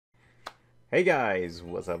Hey guys,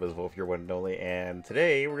 what's up? It's Volf, your one and only, and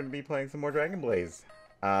today we're going to be playing some more Dragon Blaze.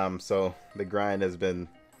 So the grind has been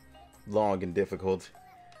long and difficult.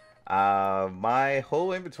 My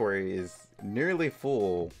whole inventory is nearly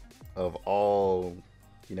full of all,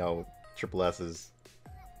 triple S's.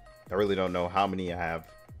 I really don't know how many I have.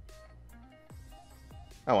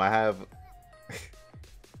 Oh, I have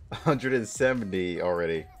 170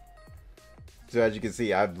 already. So as you can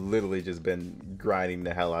see, I've literally just been grinding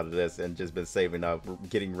the hell out of this and just been saving up,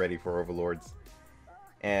 getting ready for Overlords.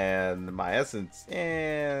 And my essence,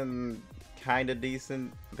 and kind of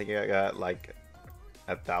decent. I think I got like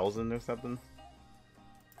 1,000 or something.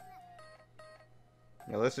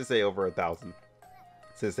 Yeah, let's just say over 1,000,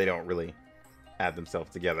 since they don't really add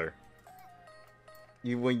themselves together.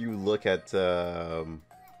 When you look at, even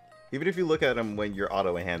if you look at them when you're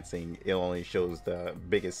auto enhancing, it only shows the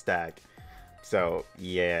biggest stack. So,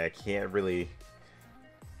 yeah, I can't really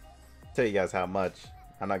tell you guys how much.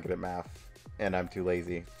 I'm not good at math, and I'm too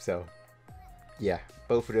lazy. So, yeah,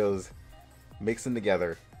 both of those mixing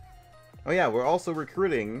together. Oh yeah, we're also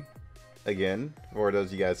recruiting, again, for those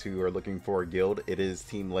of you guys who are looking for a guild. It is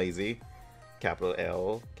Team Lazy. Capital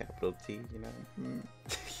L, capital T,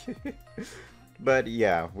 But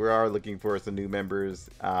yeah, we are looking for some new members.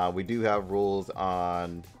 We do have rules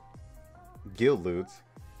on guild loot,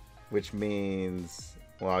 which means,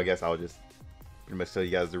 well, I guess I'll just pretty much tell you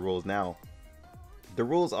guys the rules now. The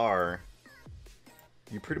rules are,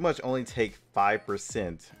 you pretty much only take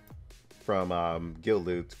 5% from guild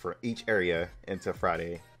loot for each area into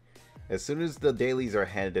Friday. As soon as the dailies are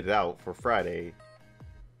handed out for Friday,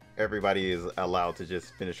 everybody is allowed to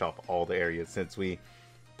just finish off all the areas, since we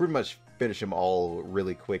pretty much finish them all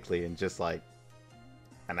really quickly in just like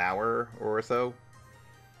an hour or so.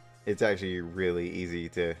 It's actually really easy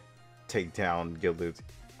to take down guild loot.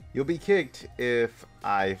 You'll be kicked if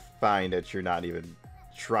I find that you're not even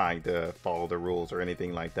trying to follow the rules or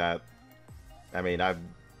anything like that. I mean, I've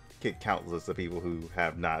kicked countless of people who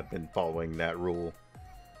have not been following that rule.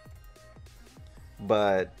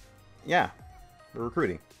 But yeah, we're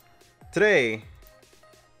recruiting. Today,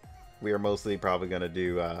 we are mostly probably going to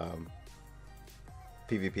do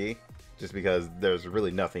PvP, just because there's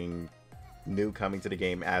really nothing new coming to the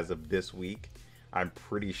game as of this week. I'm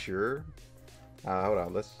pretty sure. Hold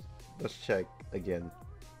on, let's check again.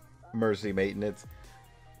 Mercy maintenance.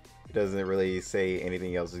 It doesn't really say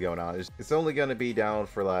anything else is going on. It's only going to be down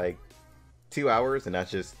for like 2 hours, and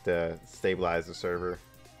that's just to stabilize the server.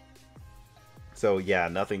 So yeah,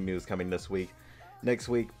 nothing new is coming this week. Next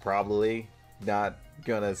week, probably not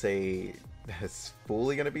gonna say it's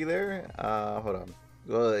fully gonna be there. Hold on.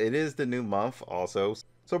 Well, it is the new month also.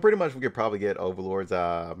 So pretty much we could probably get Overlords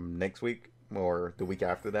next week or the week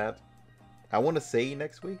after that. I want to say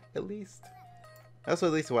next week at least. That's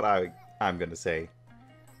at least what I'm gonna say.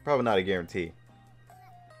 Probably not a guarantee.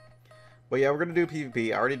 But yeah, we're gonna do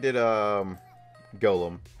PvP. I already did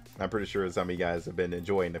Golem. I'm pretty sure some of you guys have been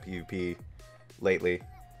enjoying the PvP lately,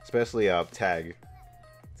 especially tag.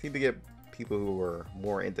 Seem to get people who are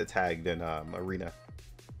more into tag than arena,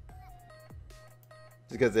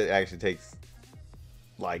 just because it actually takes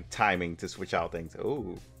like timing to switch out things.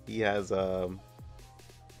 Oh, he has the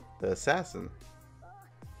assassin.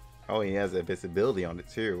 Oh, he has invisibility on it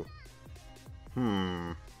too.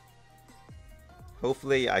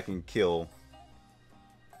 Hopefully I can kill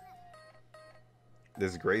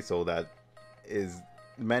this gray soul that is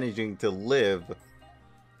managing to live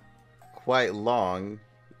quite long.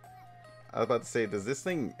 I was about to say, does this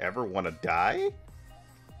thing ever want to die?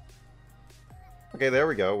 Okay, there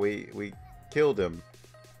we go. We killed him.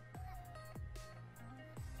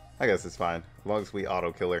 I guess it's fine, as long as we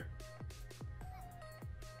auto kill her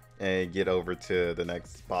and get over to the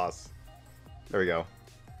next boss. There we go.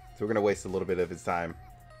 So we're gonna waste a little bit of his time.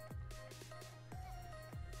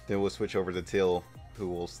 Then we'll switch over to Till, who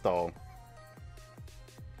will stall.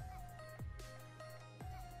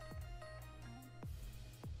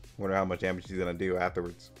 Wonder how much damage he's gonna do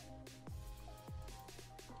afterwards.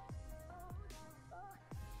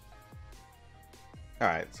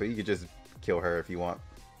 Alright, so you could just kill her if you want.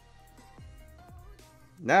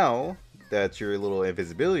 Now that your little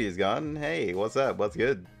invisibility is gone, hey, what's up? What's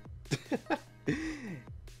good?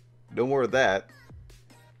 No more of that.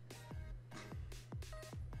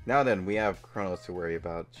 Now then, we have Chronos to worry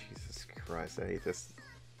about. Jesus Christ, I hate this.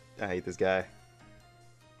 I hate this guy.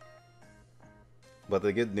 But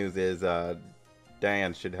the good news is,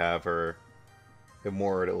 Diane should have her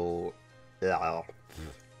immortality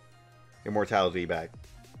back.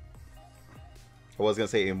 I was gonna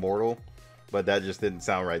say immortal, but that just didn't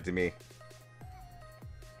sound right to me.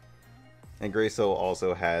 And Graysoul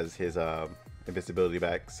also has his invincibility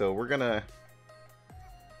back. So we're gonna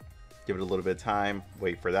give it a little bit of time.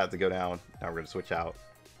 Wait for that to go down. Now we're gonna switch out.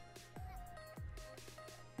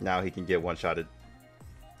 Now he can get one-shotted.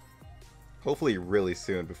 Hopefully really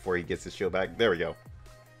soon before he gets his shield back. There we go.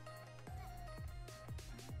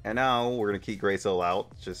 And now we're gonna keep Graysoul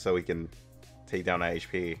out just so he can take down that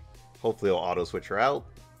HP. Hopefully he'll auto switch her out.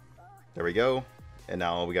 There we go. And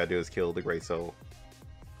now all we gotta do is kill the Graysoul.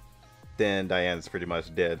 Then Diane's pretty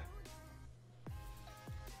much dead.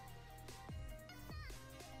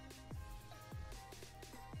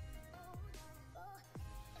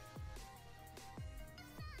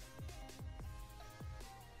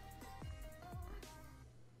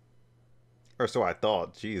 Or so I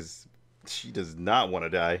thought. Jeez. She does not want to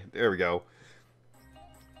die. There we go.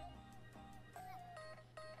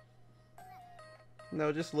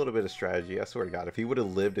 No, just a little bit of strategy. I swear to God. If he would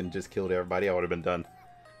have lived and just killed everybody, I would have been done.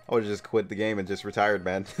 I would have just quit the game and just retired,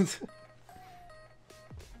 man.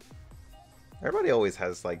 Everybody always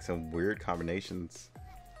has like some weird combinations.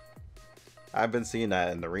 I've been seeing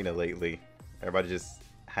that in the arena lately. Everybody just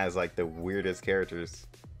has like the weirdest characters.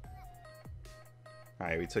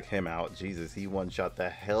 Alright, we took him out. Jesus, he one-shot the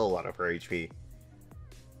hell out of her HP.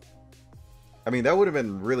 I mean, that would have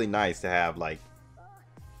been really nice to have, like,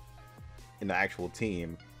 in the actual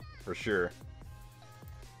team, for sure.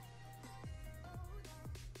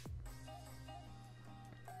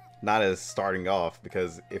 Not as starting off,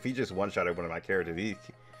 because if he just one-shotted one of my characters, he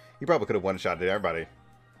probably could have one-shotted everybody.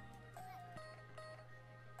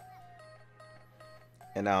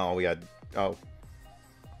 And now all we got... Oh.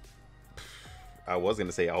 I was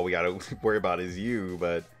gonna say all we gotta worry about is you,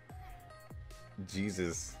 but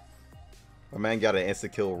Jesus, my man got an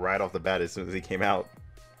insta kill right off the bat as soon as he came out.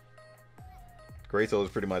 Graysoul was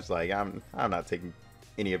pretty much like, I'm not taking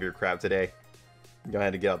any of your crap today. Go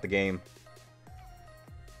ahead and get out the game.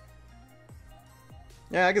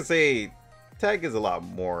 Yeah, I can say tag is a lot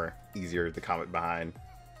more easier to comment behind.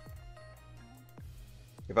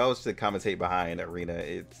 If I was to commentate behind arena,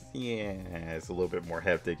 it's a little bit more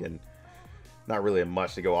hectic and not really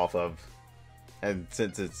much to go off of, and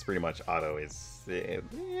since it's pretty much auto, it's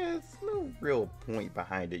no real point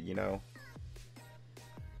behind it, you know.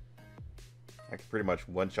 I can pretty much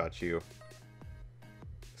one-shot you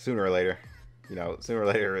sooner or later, you know. Sooner or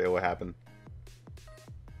later it will happen.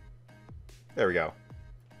 There we go.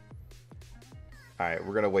 All right,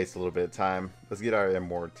 we're gonna waste a little bit of time. Let's get our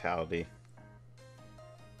immortality.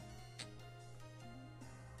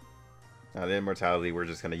 Now the immortality we're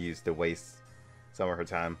just gonna use to waste some of her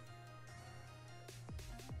time.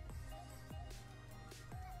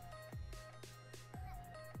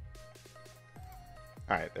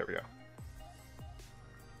 Alright, there we go.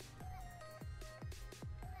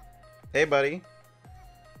 Hey, buddy.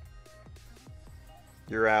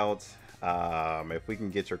 You're out. If we can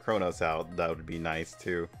get your Chronos out, that would be nice,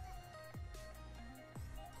 too.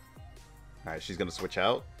 Alright, she's gonna switch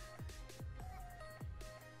out.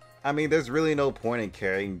 I mean, there's really no point in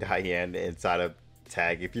carrying Diane inside of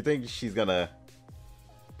tag. If you think she's gonna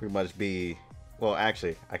pretty much be... Well,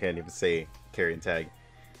 actually, I can't even say carry and tag.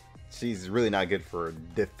 She's really not good for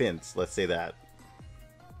defense, let's say that.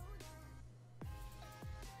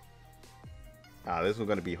 This one's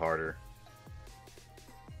gonna be harder.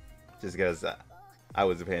 Just because I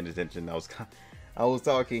wasn't paying attention. I was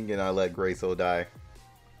talking and I let Graysoul die.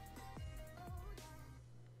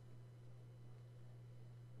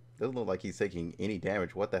 Doesn't look like he's taking any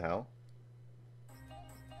damage. What the hell?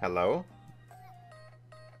 Hello?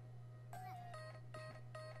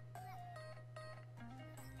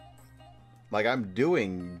 Like, I'm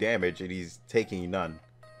doing damage and he's taking none.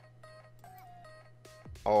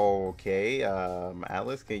 Okay,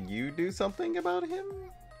 Alice, can you do something about him?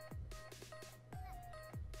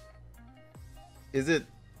 Is it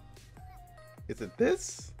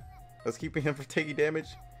this that's keeping him from taking damage?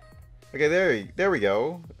 Okay, there we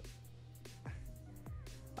go.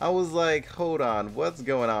 I was like, hold on, what's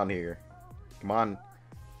going on here? Come on,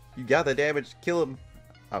 you got the damage, kill him.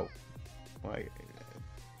 Oh, like,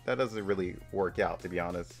 that doesn't really work out, to be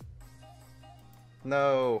honest.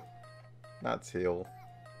 No, not Teal.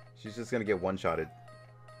 She's just gonna get one-shotted.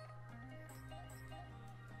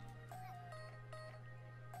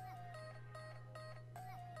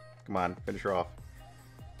 Come on, finish her off.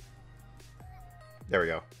 There we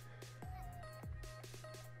go.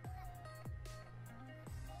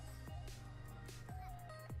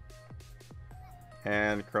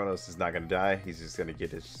 And Chronos is not going to die. He's just going to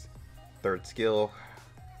get his third skill.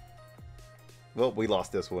 Well, we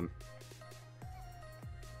lost this one.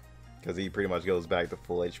 Because he pretty much goes back to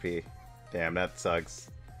full HP. Damn, that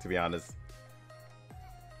sucks, to be honest.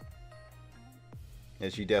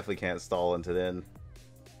 And she definitely can't stall into then.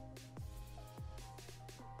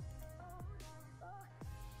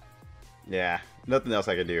 Yeah, nothing else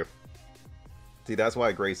I can do. See, that's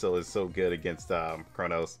why Graysoul is so good against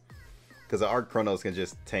Chronos. Because the Arc Chronos can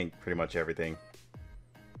just tank pretty much everything.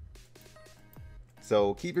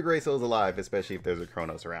 So keep your Graysouls alive, especially if there's a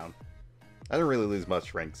Chronos around. I don't really lose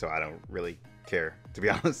much rank, so I don't really care, to be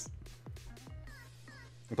honest.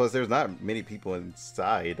 And plus, there's not many people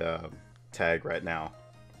inside Tag right now.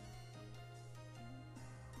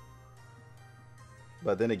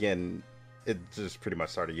 But then again, it just pretty much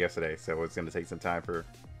started yesterday, so it's going to take some time for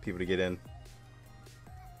people to get in.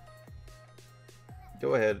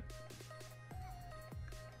 Go ahead.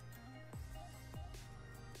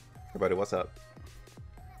 Everybody, what's up?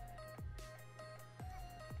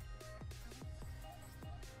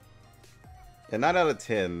 And 9 out of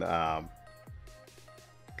 10,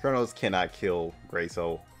 Chronos cannot kill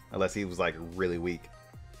Graysoul unless he was like really weak.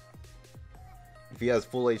 If he has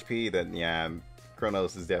full HP, then yeah,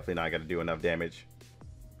 Chronos is definitely not going to do enough damage.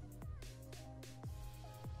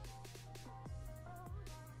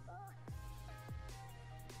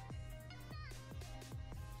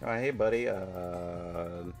 Alright, hey buddy, you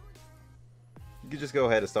can just go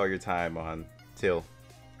ahead and start your time on Till.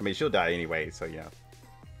 I mean, she'll die anyway, so yeah.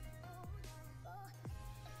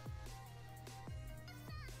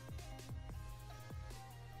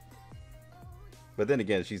 But then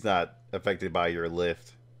again, she's not affected by your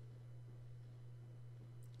lift.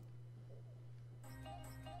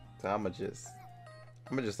 So I'm gonna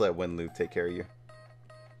just let Winlu take care of you.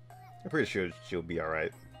 I'm pretty sure she'll be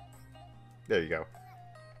alright. There you go.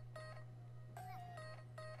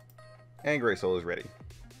 And Graysoul is ready.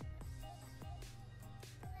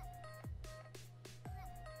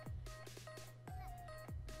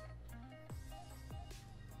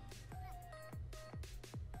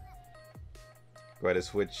 Go ahead and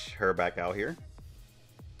switch her back out here.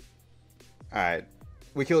 Alright.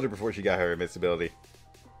 We killed her before she got her invincibility.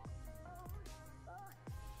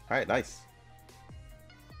 Alright, nice.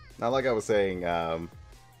 Now, like I was saying,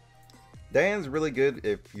 Diane's really good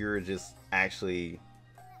if you're just actually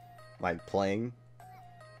like playing,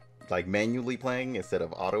 like manually playing instead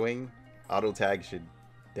of autoing. Auto tag should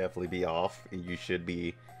definitely be off, and you should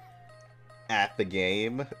be at the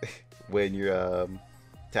game when you're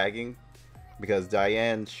tagging, because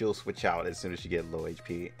Diane, she'll switch out as soon as she gets low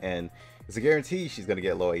HP, and it's a guarantee she's gonna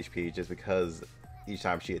get low HP just because each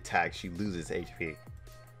time she attacks she loses HP,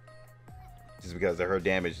 just because her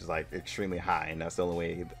damage is like extremely high, and that's the only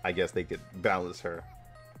way I guess they could balance her.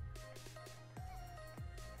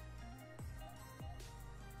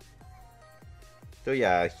 So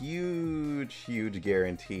yeah, huge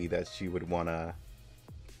guarantee that she would wanna,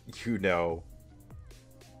 you know,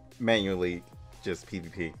 manually just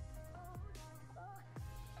PvP.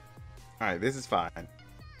 Alright, this is fine.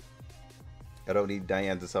 I don't need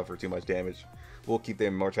Diane to suffer too much damage. We'll keep the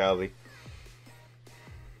immortality.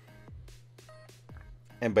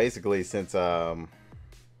 And basically, since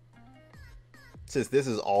this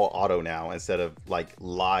is all auto now instead of like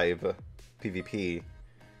live PvP,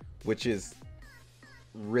 which is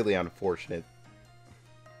really unfortunate,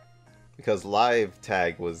 because live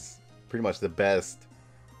tag was pretty much the best.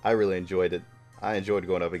 I really enjoyed it. I enjoyed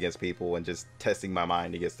going up against people and just testing my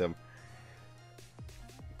mind against them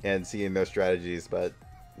and seeing their strategies, but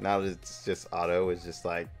now that it's just auto, it's just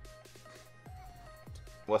like,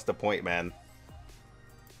 what's the point, man?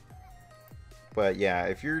 But yeah,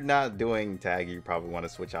 if you're not doing tag, you probably want to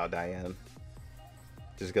switch out Diane,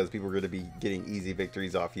 just because people are going to be getting easy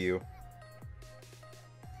victories off you,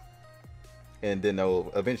 and then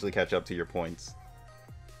they'll eventually catch up to your points.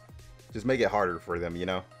 Just make it harder for them, you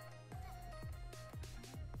know?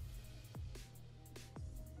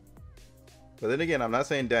 But then again, I'm not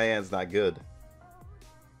saying Diane's not good.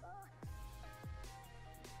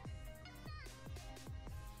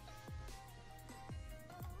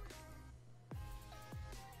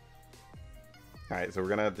 Alright, so we're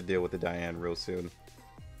gonna have to deal with the Diane real soon.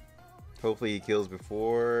 Hopefully he kills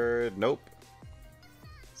before... Nope.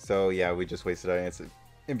 So yeah, we just wasted our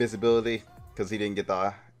invisibility because he didn't get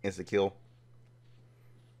the instant kill.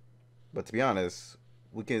 But to be honest,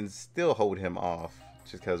 we can still hold him off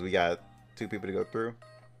just because we got 2 people to go through.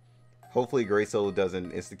 Hopefully Graysoul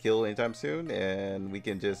doesn't insta kill anytime soon, and we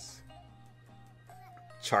can just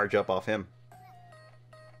charge up off him.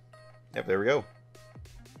 Yep, there we go.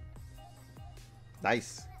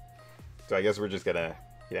 Nice. So I guess we're just gonna,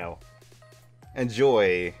 you know,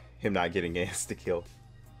 enjoy him not getting an insta kill.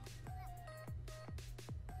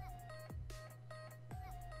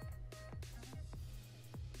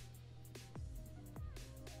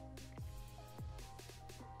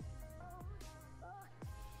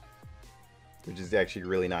 which is actually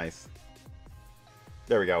really nice.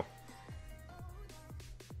 There we go.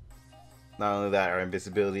 Not only that, our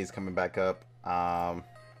invisibility is coming back up. I'm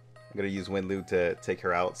going to use Winlu to take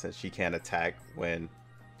her out since she can't attack when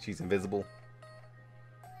she's invisible.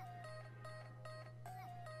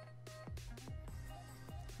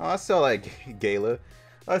 Oh, I saw that, Gala.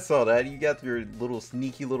 I saw that. You got your little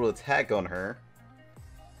sneaky little attack on her.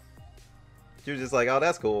 You're just like, oh,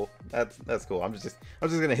 that's cool. That's cool. I'm just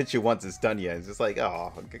gonna hit you once and stun you. It's just like,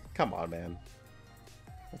 oh, come on, man.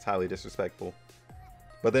 That's highly disrespectful.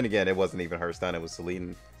 But then again, it wasn't even her stun. It was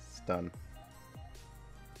Celine's stun.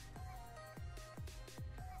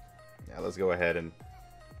 Yeah, let's go ahead and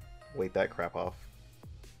wait that crap off.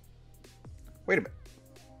 Wait a minute.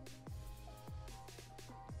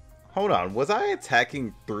 Hold on. Was I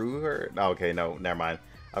attacking through her? Okay, no, never mind.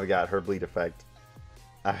 I forgot her bleed effect.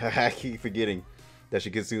 I keep forgetting that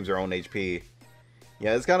she consumes her own HP.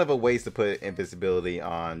 Yeah, it's kind of a waste to put invisibility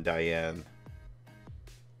on Diane,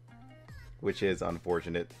 which is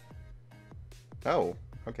unfortunate. Oh,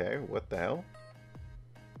 okay. What the hell?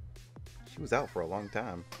 She was out for a long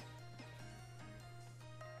time.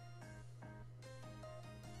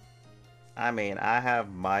 I mean, I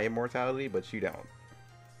have my immortality, but you don't.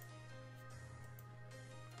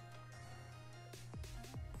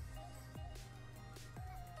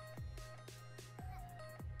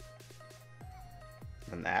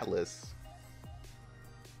 An Atlas.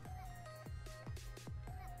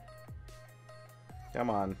 Come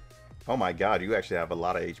on. Oh my god, you actually have a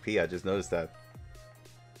lot of HP. I just noticed that.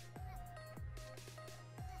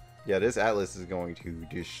 Yeah, this Atlas is going to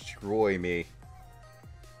destroy me.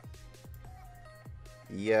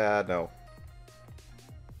 Yeah, no.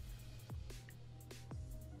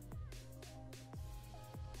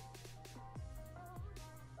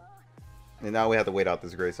 And now we have to wait out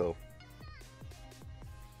this Grey Soul.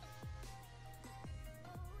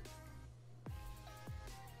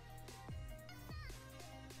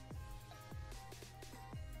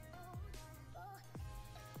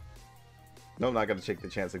 No, I'm not going to take the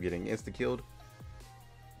chance of getting insta-killed.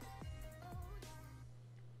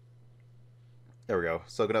 There we go.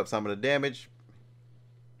 Soaking up some of the damage.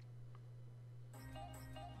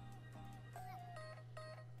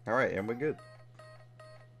 Alright, and we're good.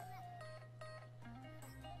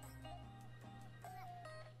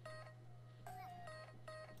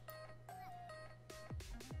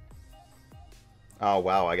 Oh,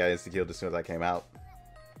 wow. I got insta-killed as soon as I came out.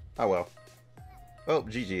 Oh, well. Oh,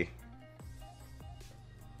 GG.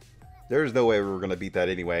 There's no way we were going to beat that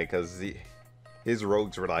anyway, because his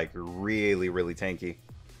rogues were, like, really, really tanky.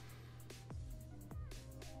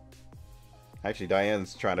 Actually,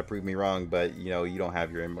 Diane's trying to prove me wrong, but, you know, you don't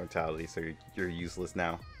have your immortality, so you're useless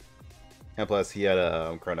now. And plus, he had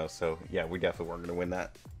a Chronos, so, yeah, we definitely weren't going to win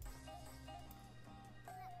that.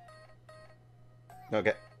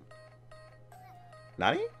 Okay.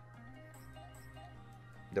 Nani?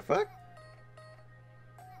 The fuck?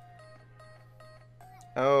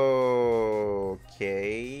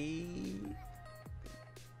 Okay.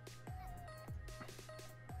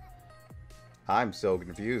 I'm so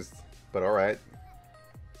confused, but alright.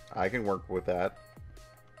 I can work with that.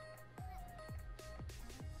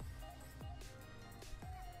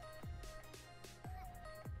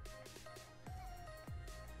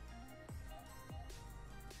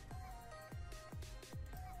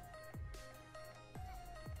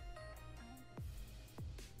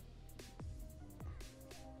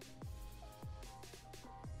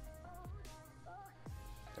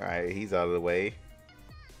 Alright, he's out of the way.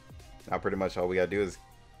 Now pretty much all we gotta do is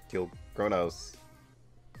kill Chronos.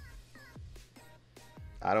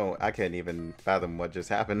 I can't even fathom what just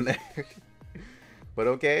happened there. But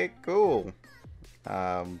okay, cool.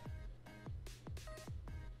 Oh,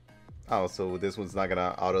 so this one's not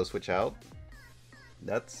gonna auto switch out?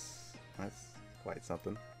 That's quite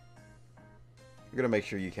something. You're gonna make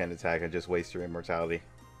sure you can't attack and just waste your immortality.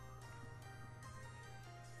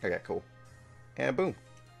 Okay, cool. And boom.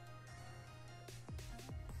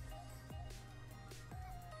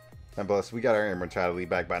 And plus, we got our immortality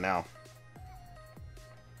back by now.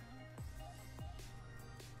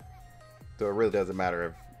 So it really doesn't matter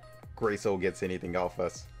if Grey Soul gets anything off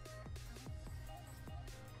us.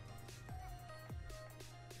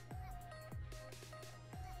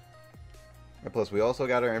 And plus, we also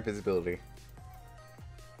got our invisibility.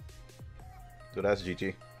 So that's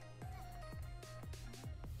GG.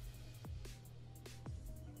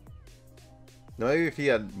 No, maybe if he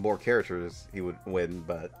had more characters, he would win,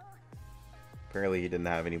 but apparently he didn't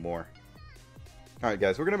have any more. Alright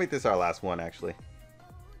guys, we're going to make this our last one actually.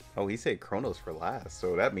 Oh, he said Chronos for last,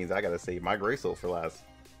 so that means I gotta save my Grey Soul for last.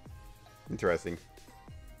 Interesting.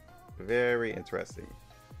 Very interesting.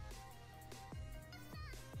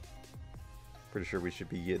 Pretty sure we should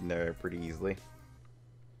be getting there pretty easily.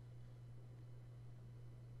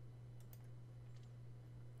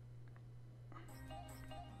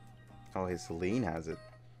 Oh, hey, Celine has it.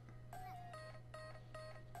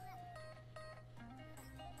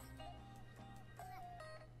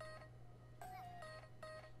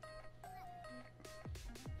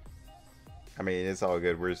 I mean, it's all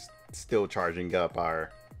good. We're still charging up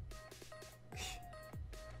our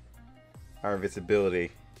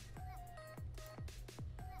invincibility.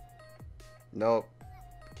 Nope.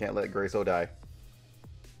 Can't let Grayso die.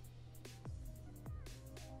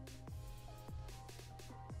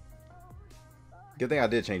 Good thing I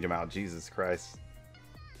did change him out. Jesus Christ.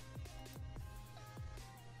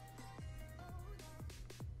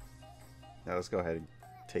 Now let's go ahead and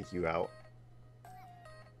take you out.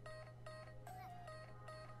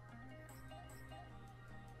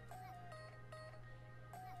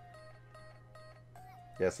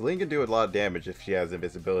 Yeah, Celine can do a lot of damage if she has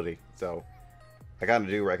invisibility, so I kind of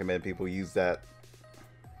do recommend people use that.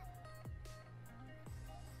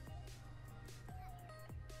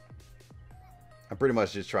 I'm pretty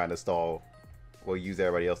much just trying to stall. We'll use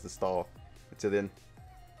everybody else to stall until then.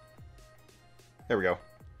 There we go.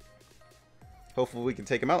 Hopefully we can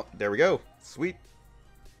take him out. There we go. Sweet.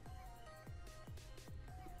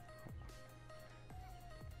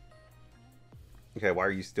 Okay, why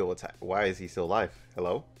are you still why is he still alive?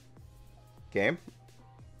 Hello? Game?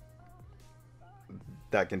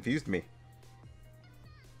 That confused me.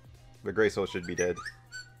 The Graysoul should be dead.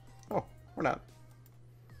 Oh, we're not.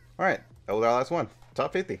 Alright, that was our last one.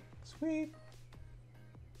 Top 50. Sweet.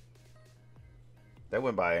 That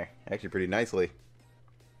went by actually pretty nicely.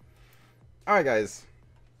 Alright guys,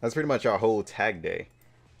 that's pretty much our whole tag day.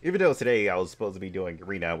 Even though today I was supposed to be doing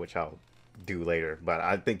arena, which I'll do later, but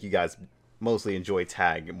I think you guys mostly enjoy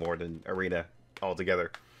tag more than arena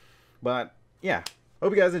altogether. But yeah,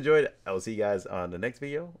 hope you guys enjoyed. I will see you guys on the next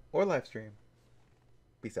video or live stream.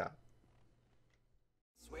 Peace out.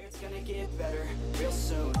 Swear it's gonna get better real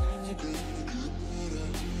soon.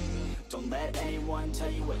 Don't let anyone tell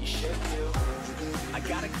you what you should do. I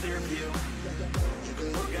got a clear view.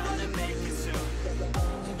 We're gonna make it soon.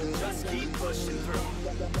 Just keep pushing through.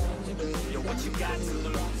 You're what you got to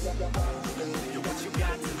lose. You're what you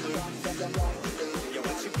got to lose. You're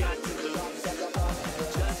what you got to lose.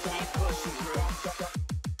 Just keep pushing through.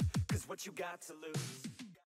 'Cause what you got to lose.